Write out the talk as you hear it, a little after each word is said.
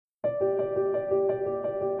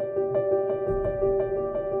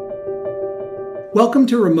Welcome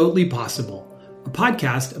to Remotely Possible, a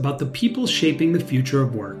podcast about the people shaping the future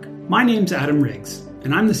of work. My name's Adam Riggs,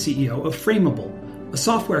 and I'm the CEO of Frameable, a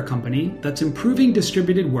software company that's improving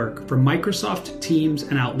distributed work for Microsoft Teams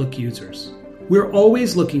and Outlook users. We're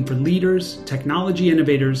always looking for leaders, technology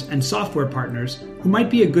innovators, and software partners who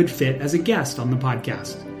might be a good fit as a guest on the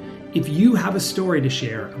podcast. If you have a story to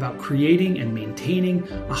share about creating and maintaining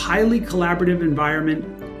a highly collaborative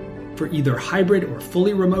environment for either hybrid or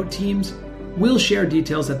fully remote teams, we'll share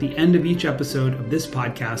details at the end of each episode of this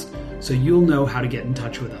podcast so you'll know how to get in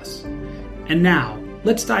touch with us. And now,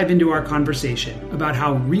 let's dive into our conversation about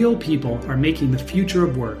how real people are making the future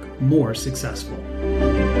of work more successful.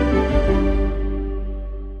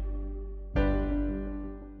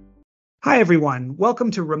 Hi, everyone.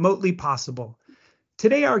 Welcome to Remotely Possible.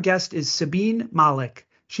 Today, our guest is Sabeen Malik.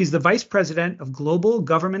 She's the Vice President of Global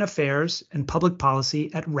Government Affairs and Public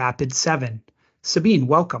Policy at Rapid7. Sabeen,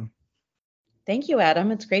 welcome. Thank you, Adam.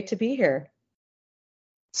 It's great to be here.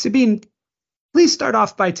 Sabeen, please start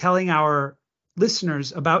off by telling our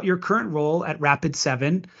listeners about your current role at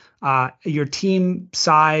Rapid7, your team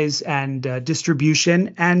size and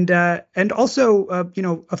distribution, and also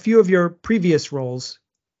a few of your previous roles.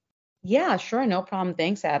 Yeah, sure. No problem.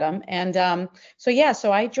 Thanks, Adam. And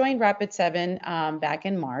so I joined Rapid7 back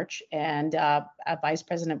in March and a Vice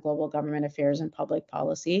President of Global Government Affairs and Public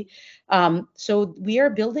Policy. So we are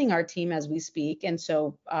building our team as we speak. And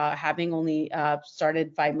so having only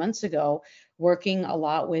started 5 months ago, working a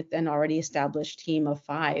lot with an already established team of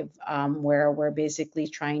 5, where we're basically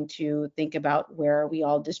trying to think about where are we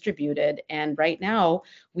all distributed. And right now,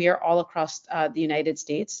 we are all across the United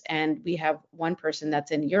States, and we have one person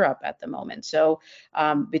that's in Europe at the moment. So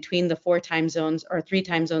between the 3 time zones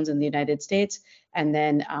in the United States, and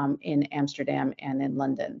then in Amsterdam and in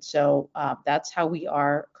London. So that's how we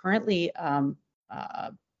are currently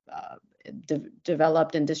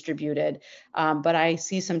developed and distributed, but I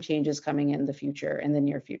see some changes coming in the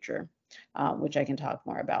near future, which I can talk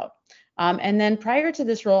more about. And then prior to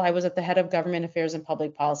this role, I was at the head of government affairs and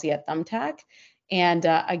public policy at Thumbtack. And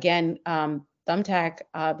again, Thumbtack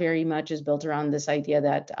very much is built around this idea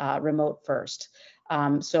that remote first.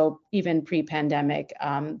 So even pre-pandemic,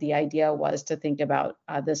 the idea was to think about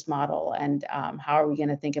this model and how are we going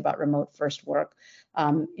to think about remote first work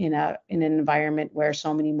in an environment where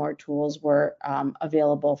so many more tools were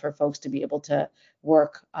available for folks to be able to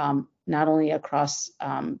work not only across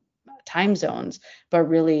time zones, but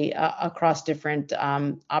really across different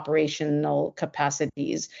operational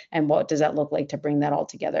capacities. And what does that look like to bring that all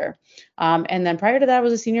together? And then prior to that, I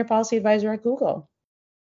was a senior policy advisor at Google.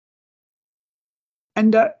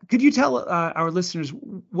 And could you tell our listeners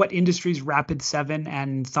what industries Rapid7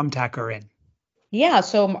 and Thumbtack are in? Yeah,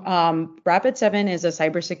 so Rapid7 is a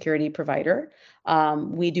cybersecurity provider.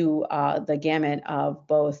 We do the gamut of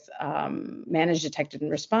both managed detection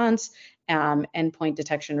and response, endpoint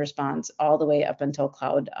detection response, all the way up until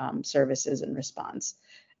cloud services and response.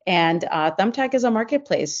 And Thumbtack is a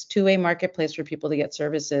marketplace, two-way marketplace for people to get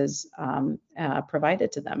services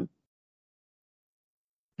provided to them.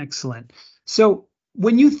 Excellent. So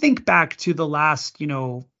when you think back to the last,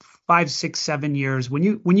 5, 6, 7 years, when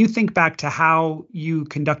you think back to how you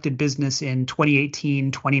conducted business in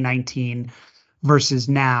 2018, 2019 versus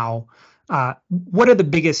now, what are the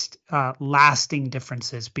biggest lasting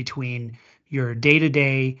differences between your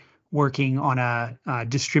day-to-day working on a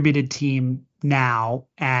distributed team now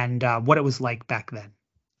and what it was like back then?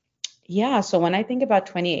 Yeah, so when I think about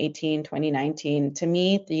 2018, 2019, to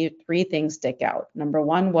me, the 3 things stick out. Number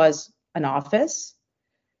 1 was an office.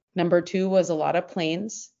 Number 2 was a lot of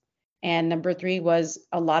planes. And number 3 was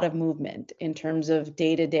a lot of movement in terms of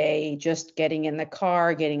day-to-day, just getting in the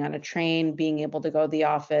car, getting on a train, being able to go to the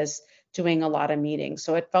office, doing a lot of meetings.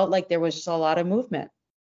 So it felt like there was just a lot of movement.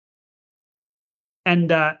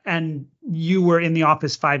 And you were in the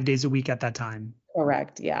office 5 days a week at that time?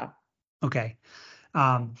 Correct, yeah. Okay.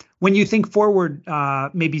 When you think forward,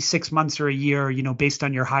 maybe 6 months or a year, based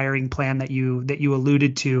on your hiring plan that you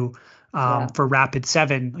alluded to for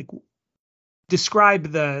Rapid7, like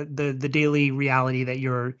describe the daily reality that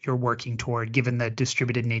you're working toward, given the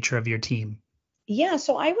distributed nature of your team. Yeah,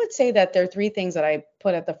 so I would say that there are 3 things that I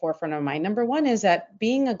put at the forefront of mind. Number 1 is that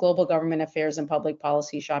being a global government affairs and public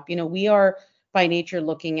policy shop, we are by nature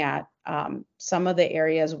looking at some of the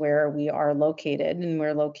areas where we are located, and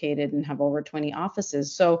we're located and have over 20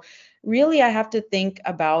 offices. So really, I have to think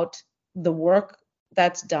about the work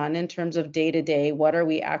that's done in terms of day to day. What are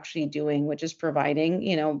we actually doing, which is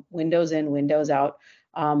providing, windows in, windows out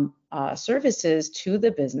services to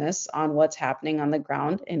the business on what's happening on the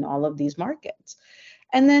ground in all of these markets.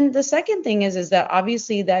 And then the second thing is that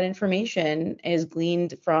obviously that information is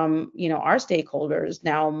gleaned from, our stakeholders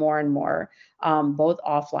now more and more, both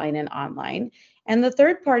offline and online. And the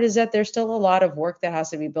third part is that there's still a lot of work that has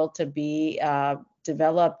to be built to be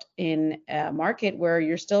developed in a market where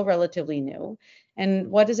you're still relatively new.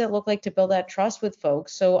 And what does it look like to build that trust with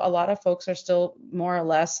folks? So a lot of folks are still more or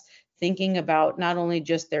less thinking about not only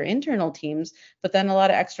just their internal teams, but then a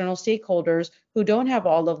lot of external stakeholders who don't have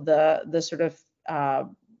all of the sort of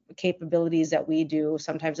capabilities that we do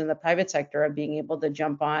sometimes in the private sector of being able to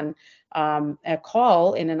jump on a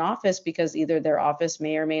call in an office because either their office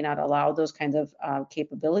may or may not allow those kinds of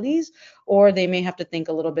capabilities, or they may have to think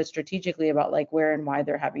a little bit strategically about like where and why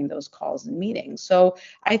they're having those calls and meetings. So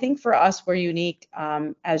I think for us, we're unique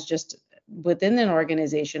as just within an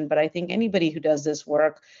organization, but I think anybody who does this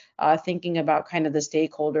work, thinking about kind of the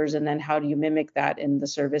stakeholders and then how do you mimic that in the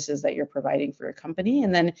services that you're providing for a company,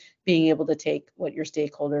 and then being able to take what your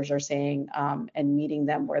stakeholders are saying and meeting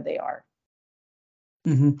them where they are.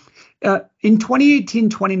 Mm-hmm. In 2018,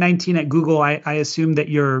 2019 at Google, I assume that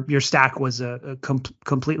your stack was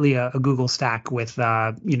completely a Google stack with,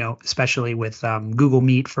 especially with Google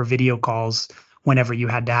Meet for video calls whenever you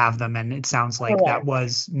had to have them. And it sounds like Correct. that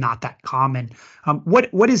was not that common.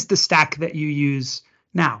 What is the stack that you use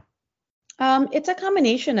now? It's a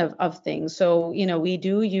combination of things. So, we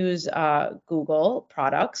do use Google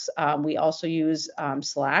products. We also use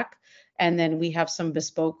Slack. And then we have some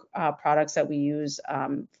bespoke products that we use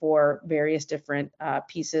for various different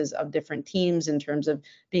pieces of different teams in terms of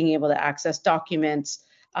being able to access documents.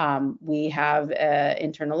 We have an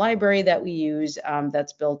internal library that we use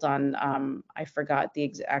that's built on, I forgot the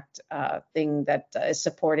exact thing that is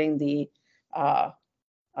supporting the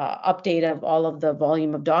update of all of the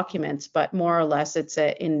volume of documents, but more or less it's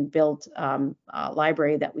an inbuilt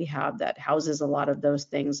library that we have that houses a lot of those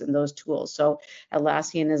things and those tools. So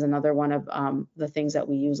Atlassian is another one of the things that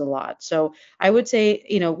we use a lot. So I would say,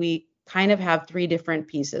 we kind of have three different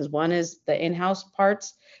pieces. One is the in-house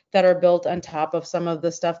parts that are built on top of some of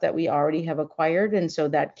the stuff that we already have acquired. And so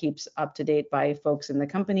that keeps up to date by folks in the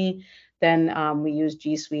company. Then we use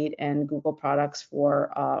G Suite and Google products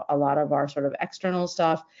for a lot of our sort of external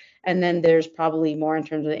stuff. And then there's probably more in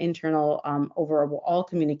terms of the internal overall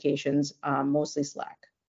communications, mostly Slack.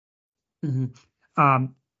 Mm-hmm.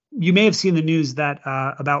 You may have seen the news that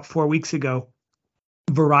about 4 weeks ago,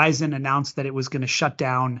 Verizon announced that it was going to shut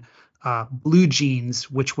down Blue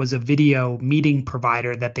Jeans, which was a video meeting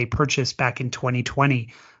provider that they purchased back in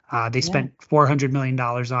 2020. They spent $400 million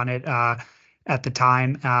on it at the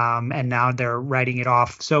time, and now they're writing it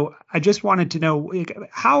off. So I just wanted to know,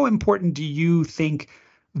 how important do you think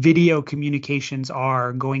video communications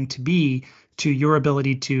are going to be to your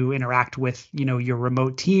ability to interact with, your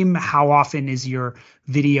remote team? How often is your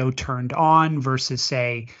video turned on versus,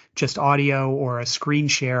 say, just audio or a screen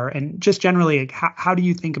share? And just generally, how do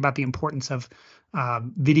you think about the importance of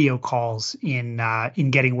video calls in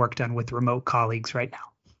getting work done with remote colleagues right now?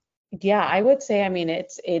 Yeah, I would say,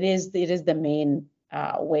 it is the main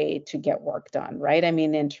way to get work done, right?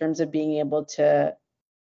 In terms of being able to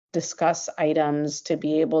discuss items, to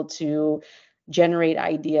be able to generate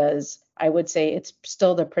ideas, I would say it's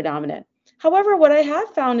still the predominant. However, what I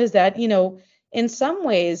have found is that, in some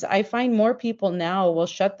ways, I find more people now will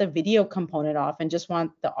shut the video component off and just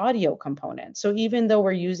want the audio component. So even though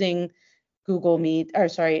we're using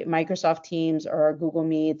Microsoft Teams or Google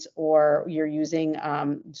Meets, or you're using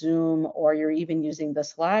Zoom, or you're even using the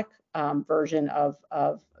Slack version of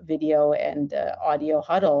video and audio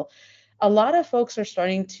huddle, a lot of folks are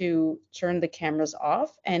starting to turn the cameras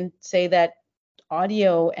off and say that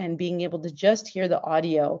audio and being able to just hear the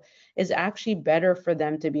audio is actually better for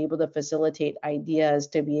them to be able to facilitate ideas,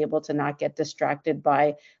 to be able to not get distracted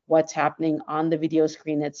by what's happening on the video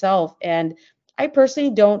screen itself. And I personally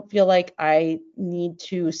don't feel like I need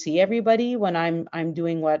to see everybody when I'm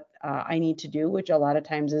doing what I need to do, which a lot of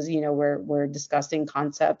times is, we're discussing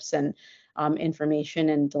concepts and information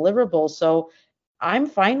and deliverables. So I'm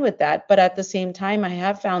fine with that. But at the same time, I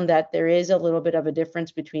have found that there is a little bit of a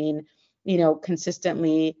difference between,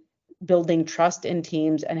 consistently building trust in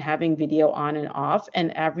teams and having video on and off,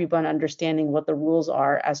 and everyone understanding what the rules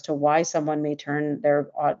are as to why someone may turn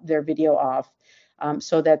their video off,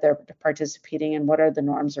 so that they're participating, and what are the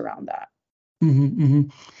norms around that. Mm-hmm,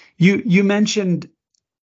 mm-hmm. You mentioned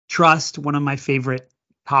trust, one of my favorite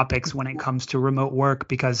topics when it comes to remote work,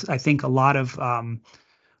 because I think a lot of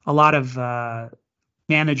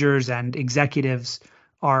managers and executives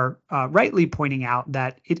are rightly pointing out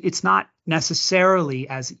that it's not necessarily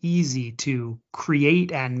as easy to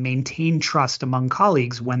create and maintain trust among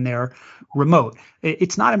colleagues when they're remote.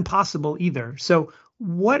 It's not impossible either. So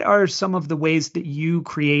what are some of the ways that you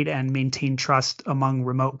create and maintain trust among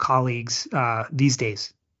remote colleagues these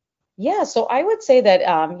days? Yeah, so I would say that,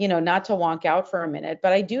 not to wonk out for a minute,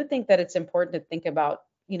 but I do think that it's important to think about,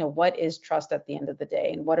 what is trust at the end of the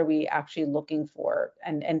day and what are we actually looking for?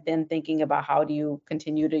 And then thinking about how do you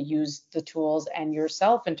continue to use the tools and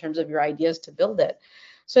yourself in terms of your ideas to build it.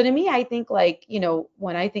 So to me, I think like,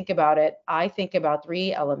 when I think about it, I think about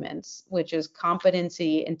three elements, which is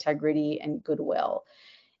competency, integrity, and goodwill.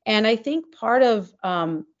 And I think part of,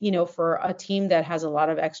 for a team that has a lot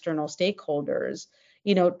of external stakeholders,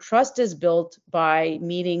 trust is built by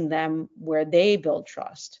meeting them where they build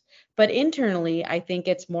trust. But internally, I think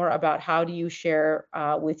it's more about how do you share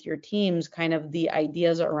with your teams kind of the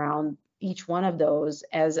ideas around each one of those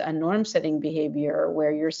as a norm setting behavior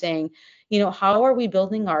where you're saying, how are we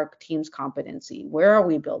building our team's competency? Where are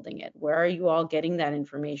we building it? Where are you all getting that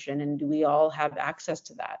information? And do we all have access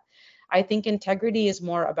to that? I think integrity is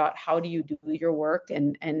more about how do you do your work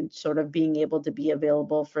and sort of being able to be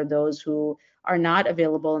available for those who are not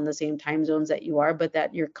available in the same time zones that you are, but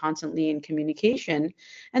that you're constantly in communication.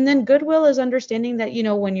 And then goodwill is understanding that,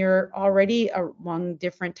 when you're already among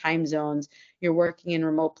different time zones, you're working in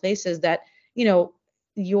remote places that,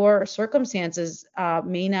 your circumstances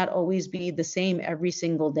may not always be the same every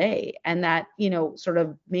single day. And that, sort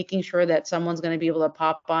of making sure that someone's going to be able to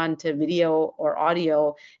pop on to video or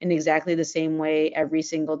audio in exactly the same way every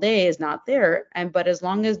single day is not there. But as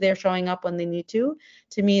long as they're showing up when they need to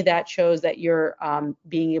me, that shows that you're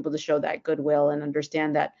being able to show that goodwill and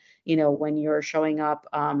understand that, when you're showing up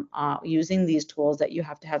using these tools, that you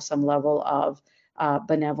have to have some level of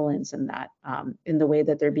benevolence in that, in the way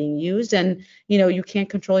that they're being used. And, you can't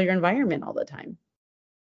control your environment all the time.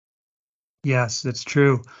 Yes, that's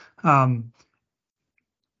true. I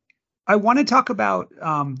want to talk about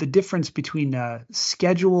the difference between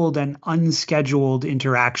scheduled and unscheduled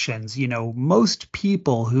interactions. Most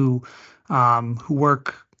people who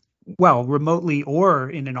work well remotely or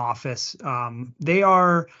in an office, they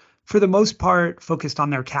are for the most part focused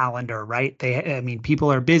on their calendar, right? I mean, people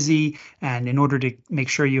are busy, and in order to make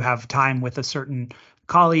sure you have time with a certain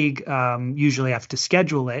colleague, usually have to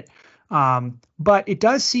schedule it. But it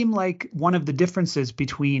does seem like one of the differences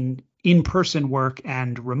between in-person work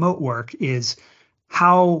and remote work is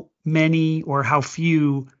how many or how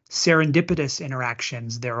few serendipitous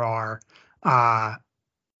interactions there are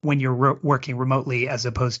when you're working remotely as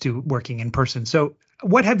opposed to working in person. So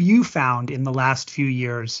what have you found in the last few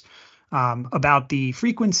years about the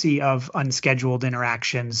frequency of unscheduled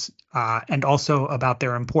interactions and also about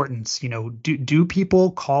their importance? Do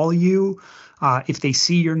people call you if they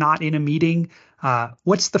see you're not in a meeting?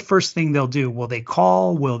 What's the first thing they'll do? Will they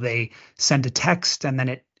call? Will they send a text and then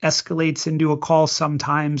it escalates into a call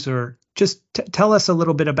sometimes? Or just tell us a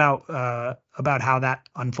little bit about how that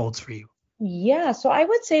unfolds for you. Yeah, so I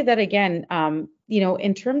would say that again,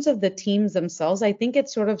 in terms of the teams themselves, I think it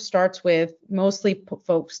sort of starts with mostly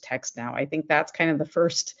folks text now. I think that's kind of the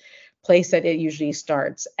first place that it usually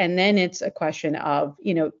starts. And then it's a question of,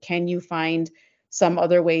 can you find some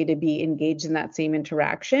other way to be engaged in that same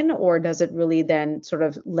interaction? Or does it really then sort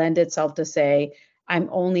of lend itself to say, I'm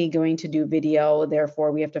only going to do video,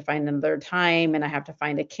 therefore we have to find another time and I have to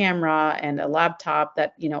find a camera and a laptop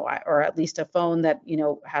that, or at least a phone that,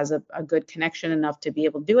 has a good connection enough to be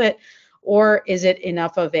able to do it? Or is it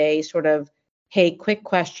enough of a sort of, hey, quick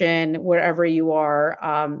question wherever you are,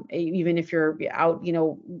 even if you're out,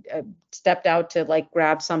 stepped out to like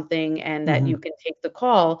grab something and that you can take the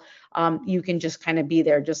call, you can just kind of be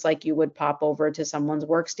there, just like you would pop over to someone's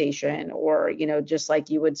workstation, or just like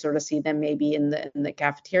you would sort of see them maybe in the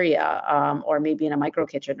cafeteria, or maybe in a micro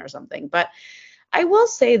kitchen or something. But I will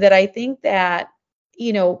say that I think that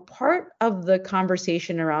part of the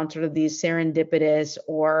conversation around sort of these serendipitous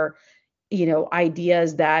or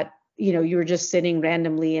ideas that you're just sitting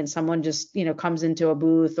randomly and someone just comes into a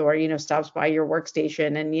booth or stops by your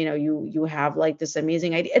workstation and you have like this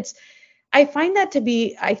amazing idea. I find that to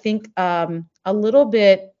be, I think, a little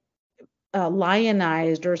bit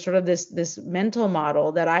lionized, or sort of this mental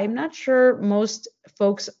model that I'm not sure most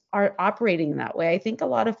folks are operating that way. I think a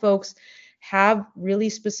lot of folks have really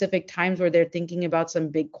specific times where they're thinking about some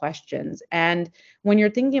big questions. And when you're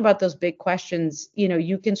thinking about those big questions,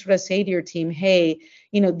 you can sort of say to your team, hey,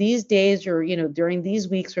 these days or, during these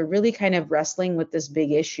weeks, we're really kind of wrestling with this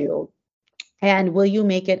big issue. And will you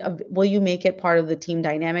make it part of the team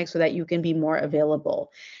dynamic so that you can be more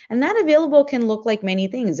available? And that available can look like many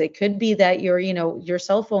things. It could be that your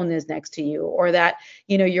cell phone is next to you, or that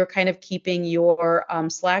you're kind of keeping your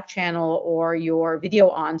Slack channel or your video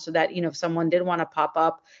on so that if someone did want to pop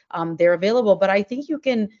up, they're available. But I think you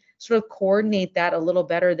can sort of coordinate that a little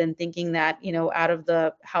better than thinking that out of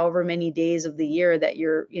the however many days of the year that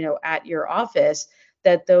you're at your office,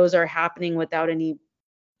 that those are happening without any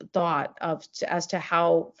thought of as to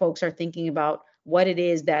how folks are thinking about what it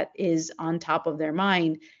is that is on top of their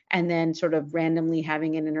mind, and then sort of randomly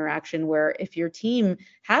having an interaction where if your team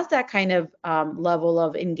has that kind of level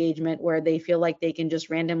of engagement where they feel like they can just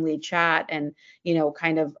randomly chat and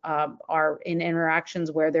kind of are in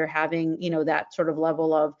interactions where they're having that sort of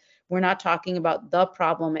level of, we're not talking about the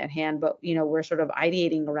problem at hand, but we're sort of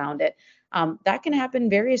ideating around it. That can happen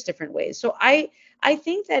various different ways. So I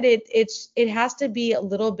think that it has to be a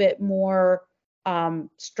little bit more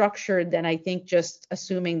structured than I think just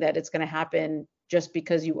assuming that it's going to happen just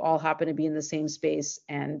because you all happen to be in the same space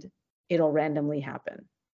and it'll randomly happen.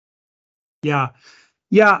 Yeah.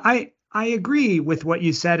 Yeah, I agree with what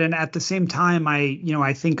you said. And at the same time,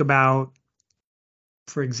 I think about,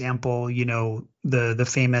 for example, the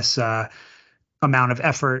famous amount of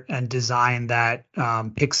effort and design that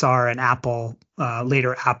Pixar and Apple,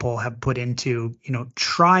 later Apple, have put into,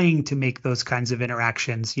 trying to make those kinds of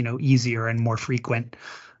interactions, easier and more frequent.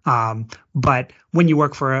 But when you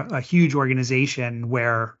work for a huge organization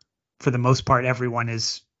where, for the most part, everyone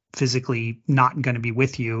is physically not going to be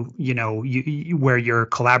with you, where you're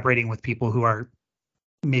collaborating with people who are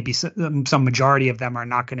maybe some majority of them are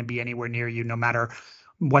not going to be anywhere near you, no matter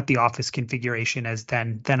what the office configuration is,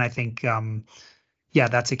 then I think yeah,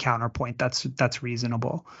 that's a counterpoint. That's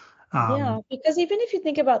reasonable. Yeah, because even if you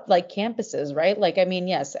think about like campuses, right? Like, I mean,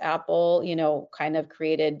 yes, Apple, kind of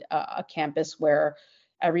created a campus where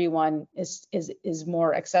everyone is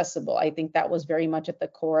more accessible. I think that was very much at the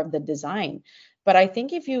core of the design. But I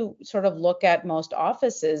think if you sort of look at most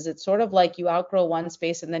offices, it's sort of like you outgrow one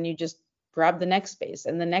space and then you just grab the next space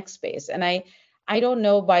and the next space. And I don't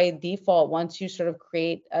know, by default, once you sort of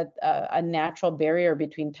create a natural barrier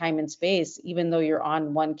between time and space, even though you're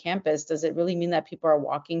on one campus, does it really mean that people are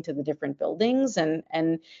walking to the different buildings? And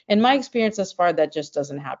in my experience thus far, that just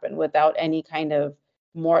doesn't happen without any kind of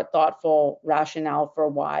more thoughtful rationale for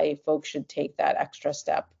why folks should take that extra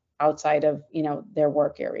step outside of their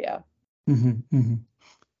work area. Mm-hmm, mm-hmm.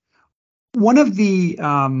 One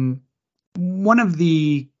of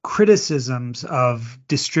the criticisms of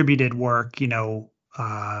distributed work,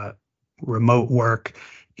 remote work,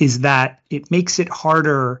 is that it makes it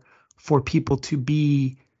harder for people to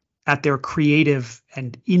be at their creative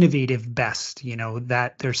and innovative best.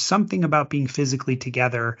 That there's something about being physically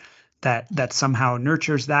together that somehow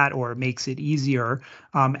nurtures that or makes it easier.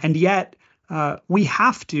 And yet, we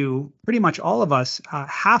have to, pretty much all of us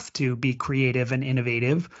have to be creative and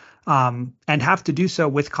innovative, and have to do so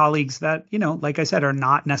with colleagues that, like I said, are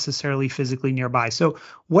not necessarily physically nearby. So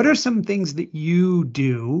what are some things that you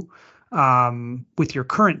do with your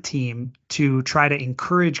current team to try to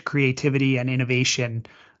encourage creativity and innovation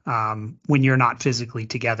when you're not physically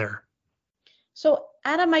together? So,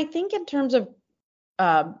 Adam, I think in terms of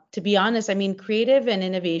to be honest, I mean, creative and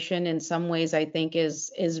innovation in some ways, I think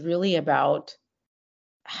is really about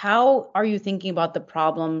how are you thinking about the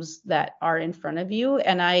problems that are in front of you.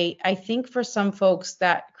 And I think for some folks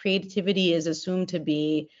that creativity is assumed to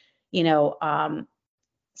be,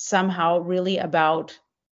 somehow really about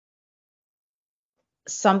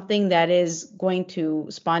something that is going to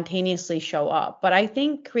spontaneously show up. But I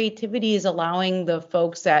think creativity is allowing the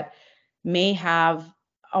folks that may have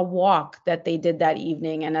a walk that they did that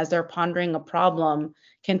evening, and as they're pondering a problem,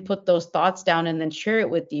 can put those thoughts down and then share it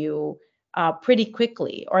with you pretty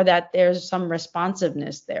quickly, or that there's some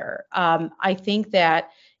responsiveness there. I think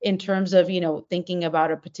that in terms of thinking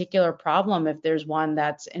about a particular problem, if there's one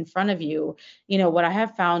that's in front of you, what I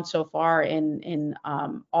have found so far in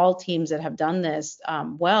all teams that have done this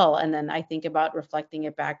well, and then I think about reflecting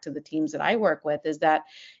it back to the teams that I work with, is that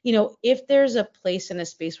if there's a place in a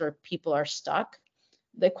space where people are stuck,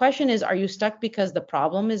 the question is, are you stuck because the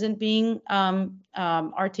problem isn't being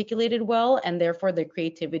articulated well and therefore the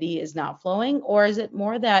creativity is not flowing? Or is it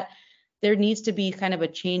more that there needs to be kind of a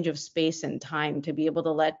change of space and time to be able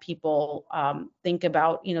to let people think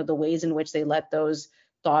about, the ways in which they let those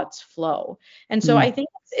thoughts flow? And so I think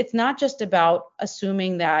it's not just about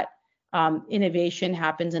assuming that innovation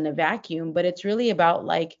happens in a vacuum, but it's really about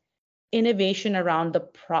like innovation around the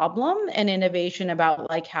problem and innovation about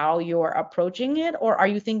like how you're approaching it? Or are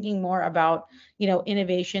you thinking more about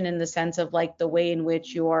innovation in the sense of like the way in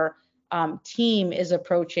which you're team is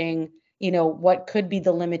approaching, what could be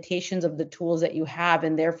the limitations of the tools that you have,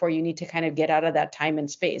 and therefore you need to kind of get out of that time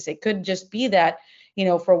and space. It could just be that,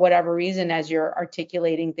 for whatever reason, as you're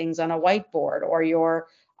articulating things on a whiteboard, or you're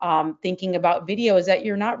thinking about videos, that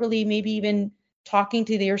you're not really maybe even talking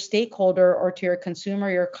to your stakeholder or to your consumer,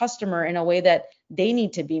 your customer, in a way that they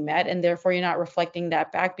need to be met. And therefore you're not reflecting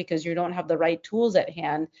that back because you don't have the right tools at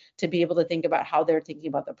hand to be able to think about how they're thinking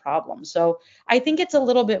about the problem. So I think it's a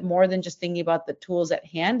little bit more than just thinking about the tools at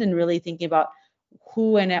hand, and really thinking about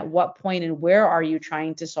who and at what point and where are you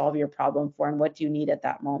trying to solve your problem for, and what do you need at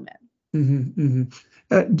that moment. Mm-hmm,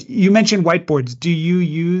 mm-hmm. You mentioned whiteboards. Do you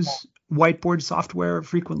use whiteboard software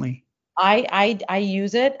frequently? I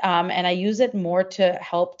use it, and I use it more to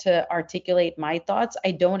help to articulate my thoughts.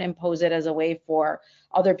 I don't impose it as a way for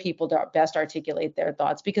other people to best articulate their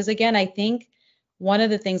thoughts, because again, I think one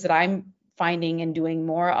of the things that I'm finding and doing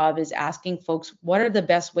more of is asking folks, what are the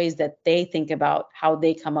best ways that they think about how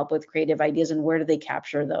they come up with creative ideas, and where do they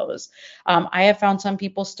capture those? I have found some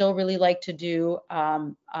people still really like to do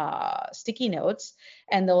sticky notes,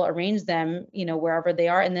 and they'll arrange them, wherever they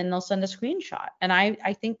are, and then they'll send a screenshot. And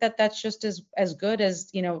I think that that's just as good as,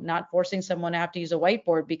 not forcing someone to have to use a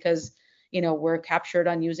whiteboard because, we're captured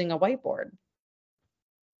on using a whiteboard.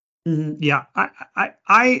 Mm-hmm. Yeah,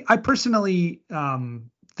 I personally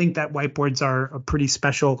think that whiteboards are a pretty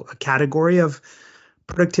special category of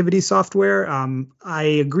productivity software. I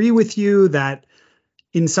agree with you that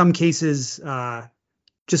in some cases,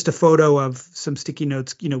 just a photo of some sticky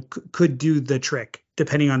notes, could do the trick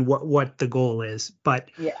depending on what the goal is. But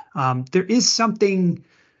yeah. There is something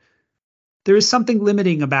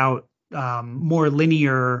limiting about more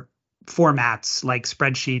linear formats like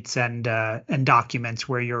spreadsheets and documents,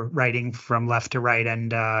 where you're writing from left to right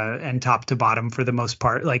and top to bottom for the most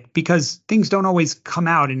part, like, because things don't always come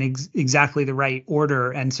out in exactly the right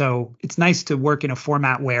order. And so it's nice to work in a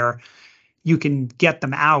format where you can get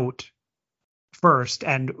them out first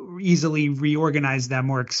and easily reorganize them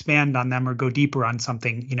or expand on them or go deeper on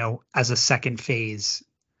something, as a second phase.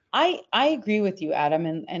 I agree with you, Adam,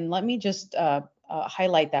 and let me just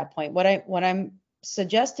highlight that point. What I'm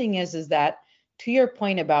suggesting is that, to your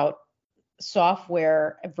point about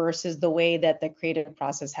software versus the way that the creative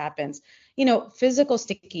process happens, physical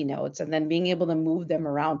sticky notes and then being able to move them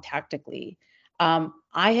around tactically.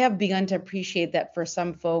 I have begun to appreciate that for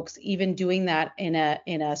some folks, even doing that in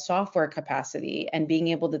a software capacity and being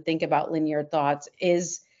able to think about linear thoughts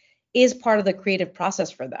is part of the creative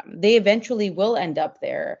process for them. They eventually will end up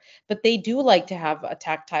there, but they do like to have a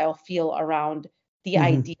tactile feel around the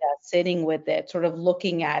idea, sitting with it, sort of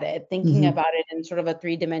looking at it, thinking about it in sort of a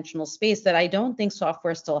three-dimensional space that I don't think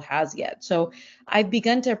software still has yet. So I've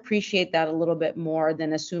begun to appreciate that a little bit more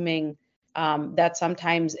than assuming that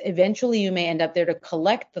sometimes eventually you may end up there to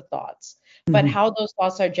collect the thoughts. But how those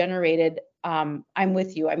thoughts are generated, I'm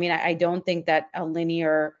with you. I mean, I don't think that a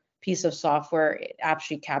linear piece of software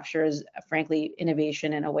actually captures, frankly,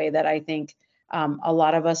 innovation in a way that I think a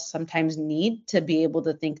lot of us sometimes need to be able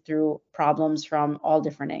to think through problems from all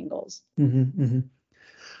different angles.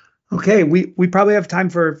 Okay, we probably have time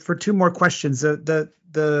for two more questions.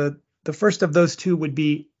 The first of those two would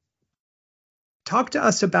be, talk to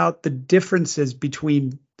us about the differences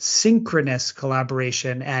between synchronous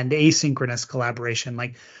collaboration and asynchronous collaboration,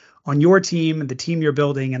 like on your team, the team you're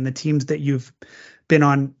building, and the teams that you've been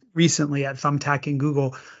on recently at Thumbtack and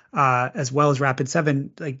Google, as well as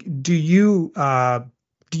Rapid7. Like, do you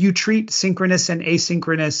treat synchronous and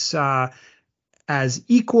asynchronous as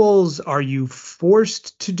equals? Are you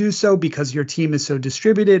forced to do so because your team is so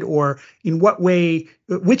distributed, or in what way?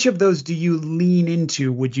 Which of those do you lean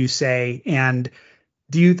into, would you say? And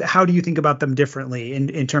how do you think about them differently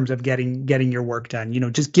in terms of getting your work done?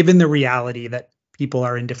 Just given the reality that people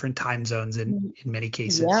are in different time zones in many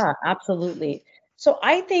cases. Yeah, absolutely. So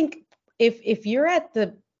I think if you're at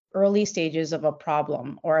the early stages of a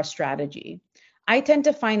problem or a strategy, I tend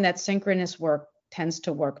to find that synchronous work tends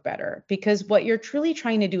to work better, because what you're truly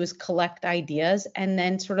trying to do is collect ideas and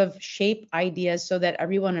then sort of shape ideas so that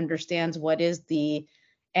everyone understands what is the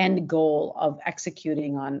end goal of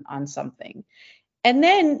executing on something. And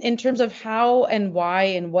then in terms of how and why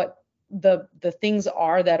and what the things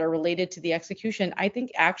are that are related to the execution, I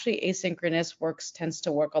think actually asynchronous works tends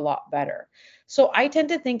to work a lot better. So I tend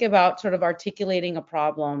to think about sort of articulating a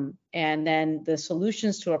problem and then the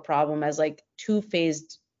solutions to a problem as like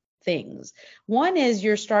two-phased things. One is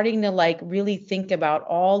you're starting to like really think about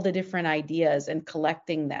all the different ideas and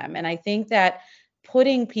collecting them. And I think that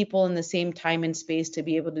putting people in the same time and space to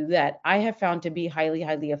be able to do that, I have found to be highly,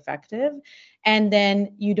 highly effective. And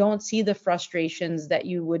then you don't see the frustrations that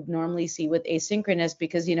you would normally see with asynchronous,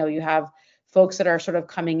 because, you have folks that are sort of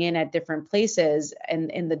coming in at different places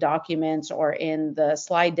and in the documents or in the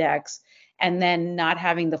slide decks, and then not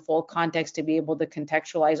having the full context to be able to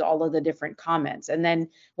contextualize all of the different comments. And then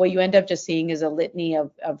what you end up just seeing is a litany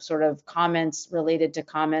of sort of comments related to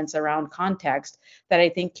comments around context that I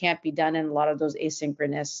think can't be done in a lot of those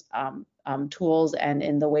asynchronous tools and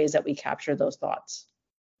in the ways that we capture those thoughts.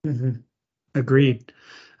 Mm-hmm. Agreed.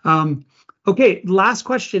 Okay, last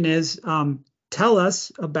question is, tell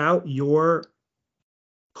us about your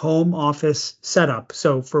home office setup.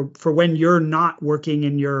 So for when you're not working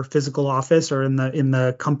in your physical office or in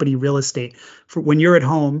the company real estate, for when you're at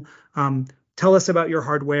home, tell us about your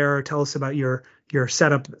hardware. Tell us about your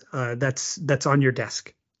setup that's on your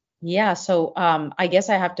desk. Yeah, so I guess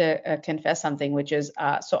I have to confess something, which is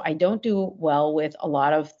so I don't do well with a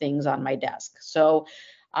lot of things on my desk. So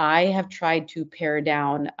I have tried to pare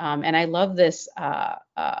down, and I love this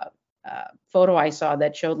photo I saw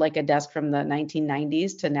that showed like a desk from the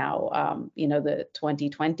 1990s to now, the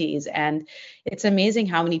 2020s. And it's amazing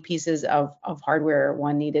how many pieces of hardware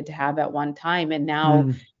one needed to have at one time. And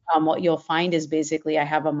now what you'll find is basically I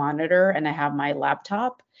have a monitor and I have my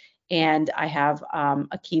laptop and I have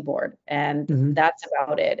a keyboard, and that's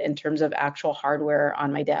about it in terms of actual hardware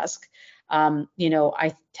on my desk.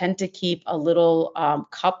 I tend to keep a little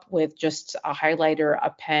cup with just a highlighter, a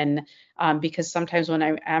pen, because sometimes when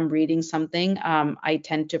I am reading something, I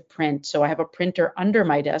tend to print. So I have a printer under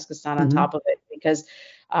my desk. It's not on top of it, because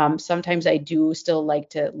sometimes I do still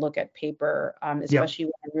like to look at paper, especially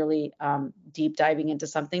when I'm really deep diving into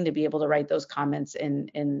something, to be able to write those comments in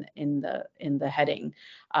the heading.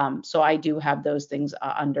 So I do have those things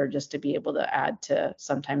under, just to be able to add to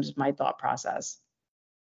sometimes my thought process.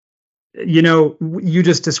 You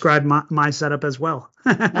just described my setup as well.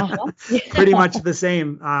 Pretty much the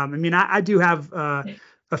same. I do have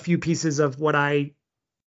a few pieces of what I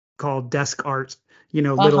call desk art,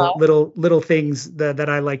 little things that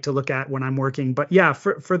I like to look at when I'm working. But yeah,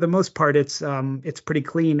 for the most part, it's pretty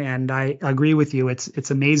clean. And I agree with you.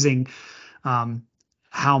 It's amazing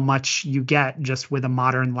how much you get just with a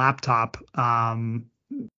modern laptop.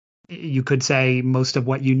 You could say most of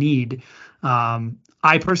what you need.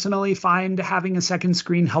 I personally find having a second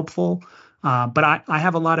screen helpful, but I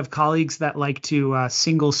have a lot of colleagues that like to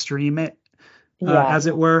single stream it, as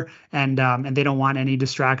it were, and they don't want any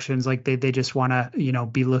distractions. Like they just want to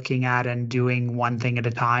be looking at and doing one thing at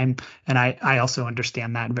a time. And I also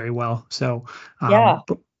understand that very well. So Adam,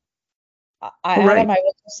 I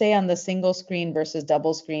will say on the single screen versus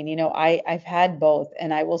double screen, I've had both,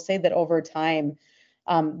 and I will say that over time.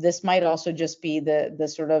 This might also just be the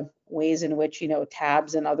sort of ways in which,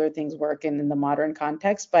 tabs and other things work in the modern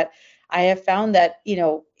context. But I have found that,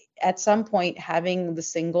 at some point, having the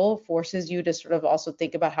single forces you to sort of also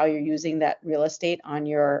think about how you're using that real estate on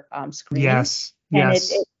your screen. Yes. And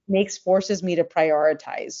it forces me to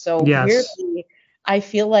prioritize. So weirdly, I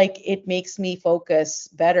feel like it makes me focus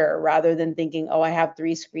better rather than thinking, I have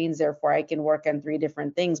 3 screens, therefore I can work on 3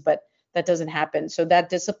 different things. But that doesn't happen. So that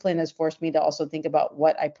discipline has forced me to also think about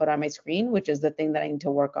what I put on my screen, which is the thing that I need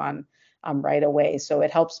to work on right away. So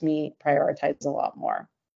it helps me prioritize a lot more.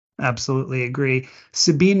 Absolutely agree.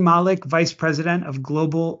 Sabeen Malik, Vice President of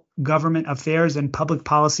Global Government Affairs and Public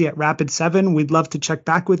Policy at Rapid7. We'd love to check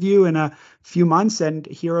back with you in a few months and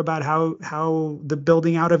hear about how the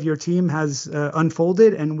building out of your team has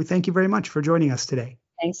unfolded. And we thank you very much for joining us today.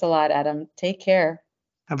 Thanks a lot, Adam. Take care.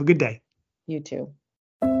 Have a good day. You too.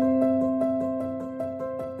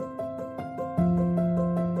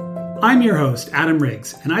 I'm your host, Adam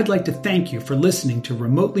Riggs, and I'd like to thank you for listening to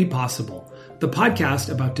Remotely Possible, the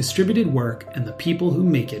podcast about distributed work and the people who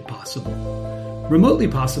make it possible. Remotely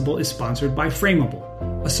Possible is sponsored by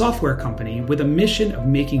Frameable, a software company with a mission of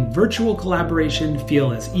making virtual collaboration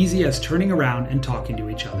feel as easy as turning around and talking to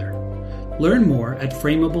each other. Learn more at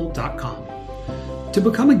frameable.com. To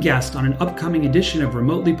become a guest on an upcoming edition of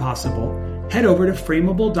Remotely Possible, head over to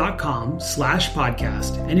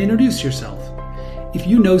frameable.com/podcast and introduce yourself. If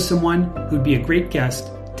you know someone who'd be a great guest,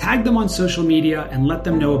 tag them on social media and let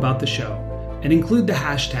them know about the show, and include the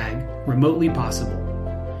hashtag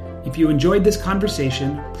 #RemotelyPossible. If you enjoyed this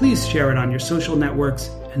conversation, please share it on your social networks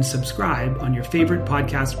and subscribe on your favorite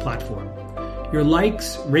podcast platform. Your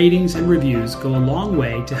likes, ratings, and reviews go a long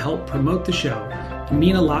way to help promote the show and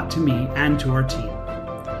mean a lot to me and to our team.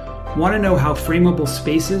 Want to know how Frameable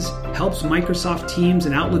Spaces helps Microsoft Teams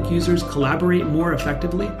and Outlook users collaborate more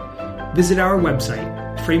effectively? Visit our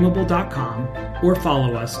website, frameable.com, or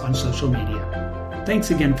follow us on social media.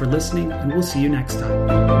 Thanks again for listening, and we'll see you next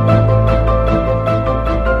time.